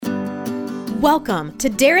Welcome to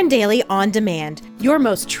Darren Daily On Demand, your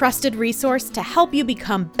most trusted resource to help you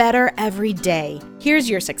become better every day. Here's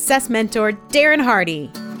your success mentor, Darren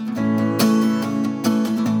Hardy.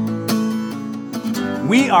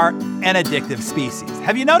 We are an addictive species.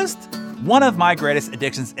 Have you noticed? One of my greatest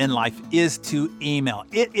addictions in life is to email.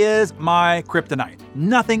 It is my kryptonite.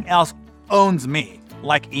 Nothing else owns me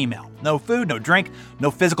like email. No food, no drink,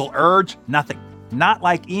 no physical urge, nothing. Not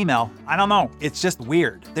like email. I don't know. It's just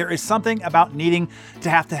weird. There is something about needing to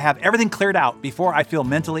have everything cleared out before I feel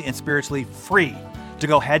mentally and spiritually free to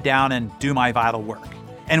go head down and do my vital work.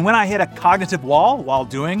 And when I hit a cognitive wall while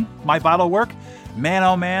doing my vital work, man,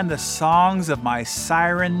 oh man, the songs of my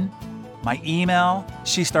siren, my email,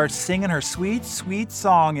 she starts singing her sweet, sweet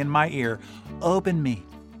song in my ear. Open me.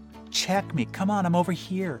 Check me. Come on, I'm over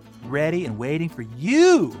here, ready and waiting for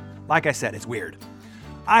you. Like I said, it's weird.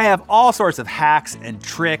 I have all sorts of hacks and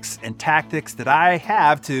tricks and tactics that I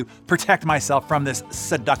have to protect myself from this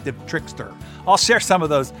seductive trickster. I'll share some of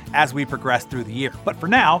those as we progress through the year. But for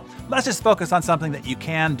now, let's just focus on something that you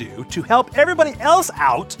can do to help everybody else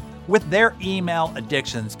out with their email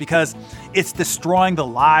addictions, because it's destroying the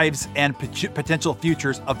lives and potential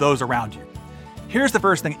futures of those around you. Here's the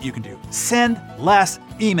first thing that you can do. Send less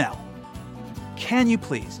email. Can you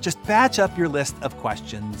please just batch up your list of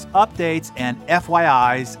questions, updates, and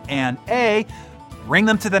FYIs, and A, bring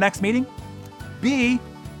them to the next meeting? B,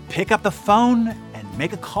 pick up the phone and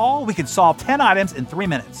make a call? We can solve 10 items in 3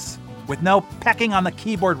 minutes with no pecking on the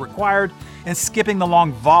keyboard required and skipping the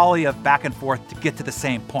long volley of back and forth to get to the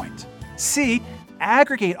same point. C,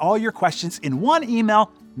 aggregate all your questions in one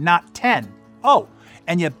email, not 10. Oh,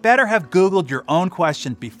 and you better have Googled your own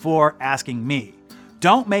question before asking me.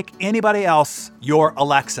 Don't make anybody else your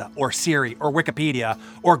Alexa or Siri or Wikipedia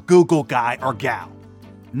or Google guy or gal.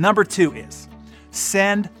 Number 2 is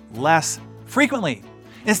send less frequently.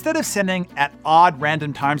 Instead of sending at odd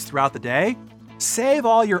random times throughout the day, save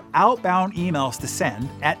all your outbound emails to send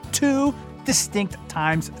at 2 distinct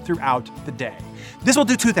times throughout the day. This will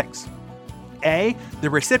do 2 things. A, the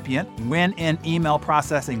recipient, when in email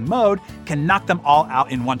processing mode, can knock them all out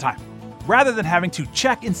in one time, rather than having to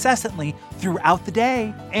check incessantly throughout the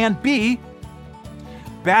day. And B,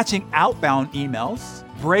 batching outbound emails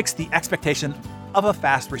breaks the expectation of a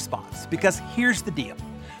fast response. Because here's the deal.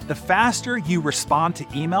 The faster you respond to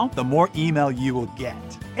email, the more email you will get.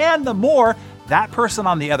 And the more that person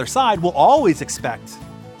on the other side will always expect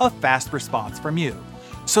a fast response from you.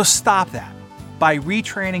 So stop that by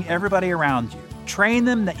retraining everybody around you. Train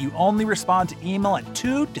them that you only respond to email at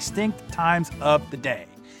 2 distinct times of the day.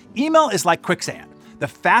 Email is like quicksand. The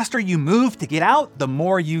faster you move to get out, the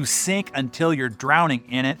more you sink until you're drowning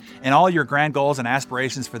in it, and all your grand goals and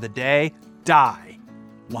aspirations for the day die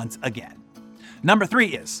once again. Number 3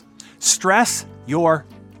 is stress your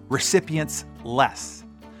recipients less.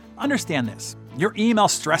 Understand this. Your email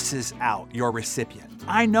stresses out your recipient.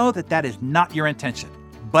 I know that is not your intention,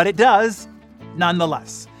 but it does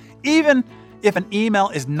nonetheless. Even if an email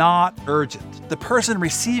is not urgent, the person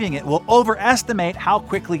receiving it will overestimate how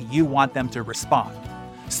quickly you want them to respond.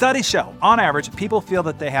 Studies show, on average, people feel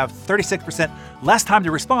that they have 36% less time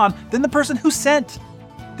to respond than the person who sent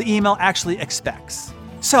the email actually expects.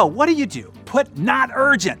 So what do? Put not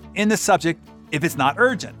urgent in the subject if it's not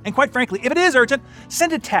urgent. And quite frankly, if it is urgent,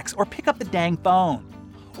 send a text or pick up the dang phone.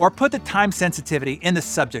 Or put the time sensitivity in the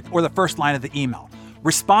subject or the first line of the email.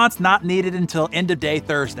 Response not needed until end of day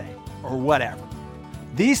Thursday, or whatever.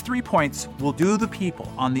 These 3 points will do the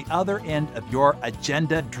people on the other end of your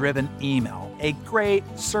agenda-driven email a great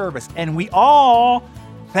service, and we all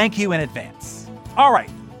thank you in advance. All right,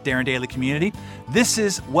 Darren Daily community, this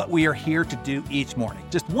is what we are here to do each morning.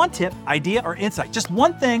 Just one tip, idea, or insight, just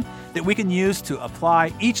one thing that we can use to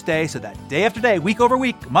apply each day so that day after day, week over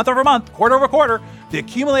week, month over month, quarter over quarter, the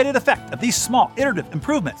accumulated effect of these small iterative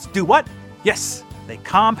improvements do what? Yes, they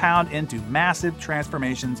compound into massive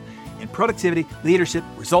transformations in productivity, leadership,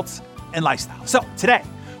 results, and lifestyle. So today,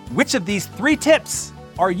 which of these 3 tips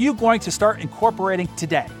are you going to start incorporating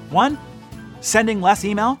today? 1, sending less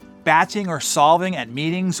email, batching or solving at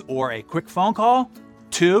meetings or a quick phone call.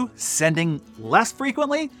 2, sending less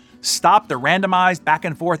frequently, stop the randomized back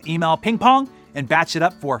and forth email ping pong and batch it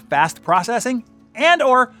up for fast processing. And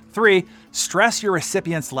or 3, stress your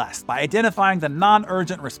recipients less by identifying the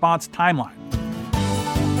non-urgent response timeline.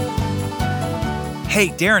 Hey,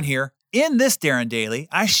 Darren here. In this Darren Daily,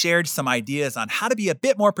 I shared some ideas on how to be a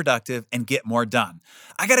bit more productive and get more done.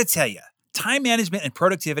 I gotta tell you, time management and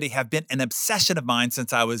productivity have been an obsession of mine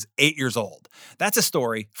since I was 8 years old. That's a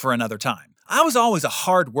story for another time. I was always a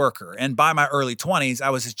hard worker, and by my early 20s, I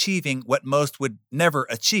was achieving what most would never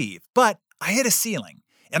achieve. But I hit a ceiling,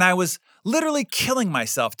 and I was literally killing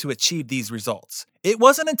myself to achieve these results. It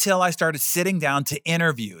wasn't until I started sitting down to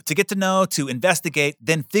interview, to get to know, to investigate,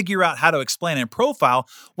 then figure out how to explain and profile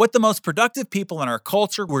what the most productive people in our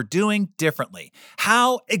culture were doing differently.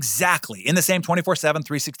 How exactly, in the same 24/7,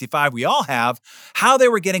 365 we all have, how they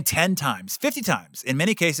were getting 10 times, 50 times, in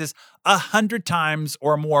many cases, 100 times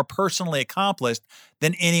or more personally accomplished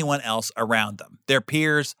than anyone else around them, their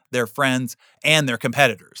peers, their friends, and their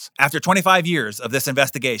competitors. After 25 years of this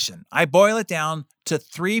investigation, I boil it down to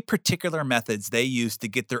 3 particular methods they use to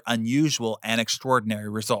get their unusual and extraordinary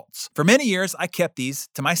results. For many years, I kept these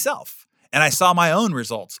to myself, and I saw my own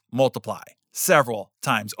results multiply several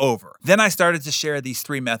times over. Then I started to share these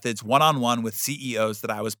 3 methods one-on-one with CEOs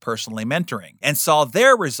that I was personally mentoring and saw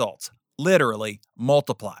their results literally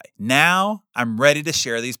multiply. Now I'm ready to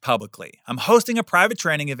share these publicly. I'm hosting a private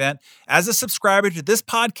training event. As a subscriber to this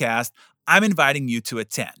podcast, I'm inviting you to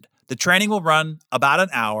attend. The training will run about an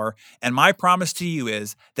hour, and my promise to you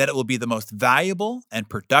is that it will be the most valuable and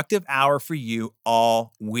productive hour for you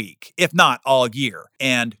all week, if not all year,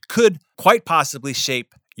 and could quite possibly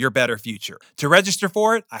shape your better future. To register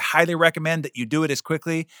for it, I highly recommend that you do it as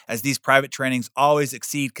quickly as these private trainings always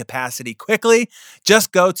exceed capacity quickly.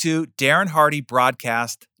 Just go to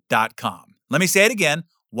DarrenHardyBroadcast.com. Let me say it again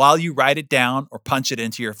while you write it down or punch it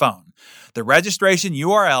into your phone. The registration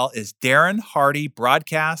URL is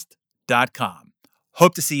DarrenHardyBroadcast.com.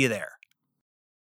 Hope to see you there.